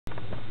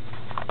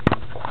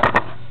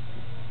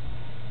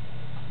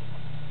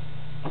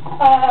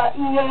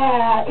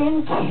Yeah,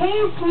 in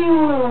case you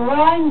were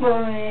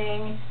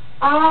wondering,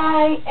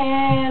 I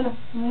am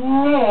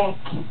Nick.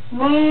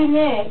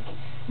 Nick.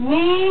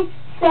 Me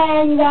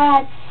sang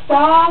that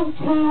song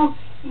to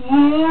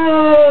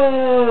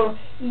you.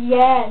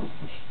 Yes.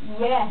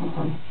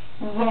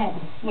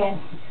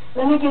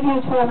 Let me give you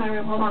a tour of my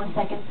room. Hold on a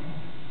second.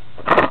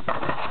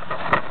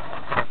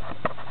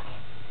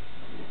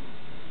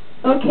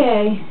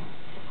 Okay.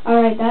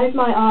 Alright, that is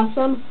my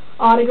awesome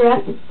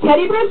autographed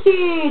Teddy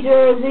Bruschi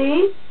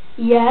jersey.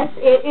 Yes,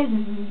 it is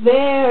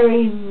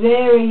very,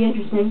 very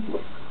interesting.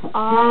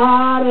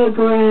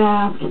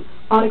 Autographed,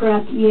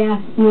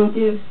 yeah, you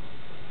do.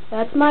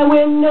 That's my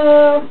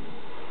window.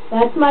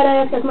 That's my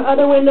desk. That's my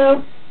other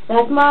window.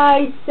 That's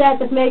my set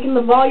that's making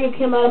the volume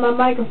come out of my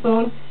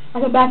microphone.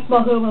 That's a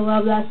basketball hoop. I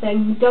love that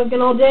thing.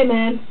 Dunking all day,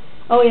 man.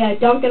 Oh yeah,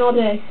 dunking all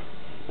day.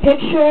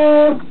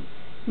 Picture,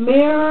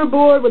 mirror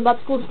board with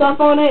lots of cool stuff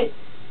on it.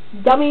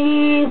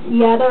 Dummies,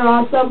 yeah, they're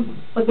awesome.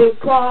 With big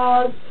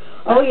claws.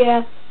 Oh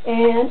yeah,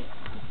 and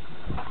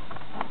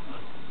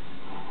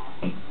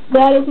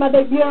that is my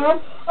big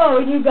bureau. Oh,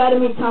 you gotta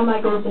meet Tom, my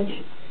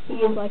goldfish. He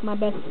is like my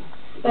best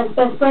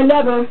friend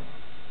ever.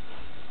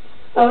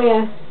 Oh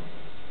yeah.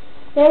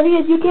 There he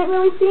is. You can't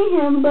really see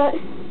him, but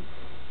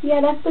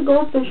yeah, that's the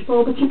goldfish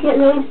bowl, but you can't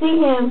really see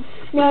him.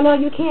 No,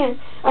 you can't.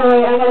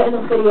 Alright, I gotta end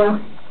this video.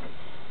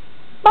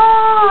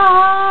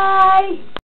 Bye!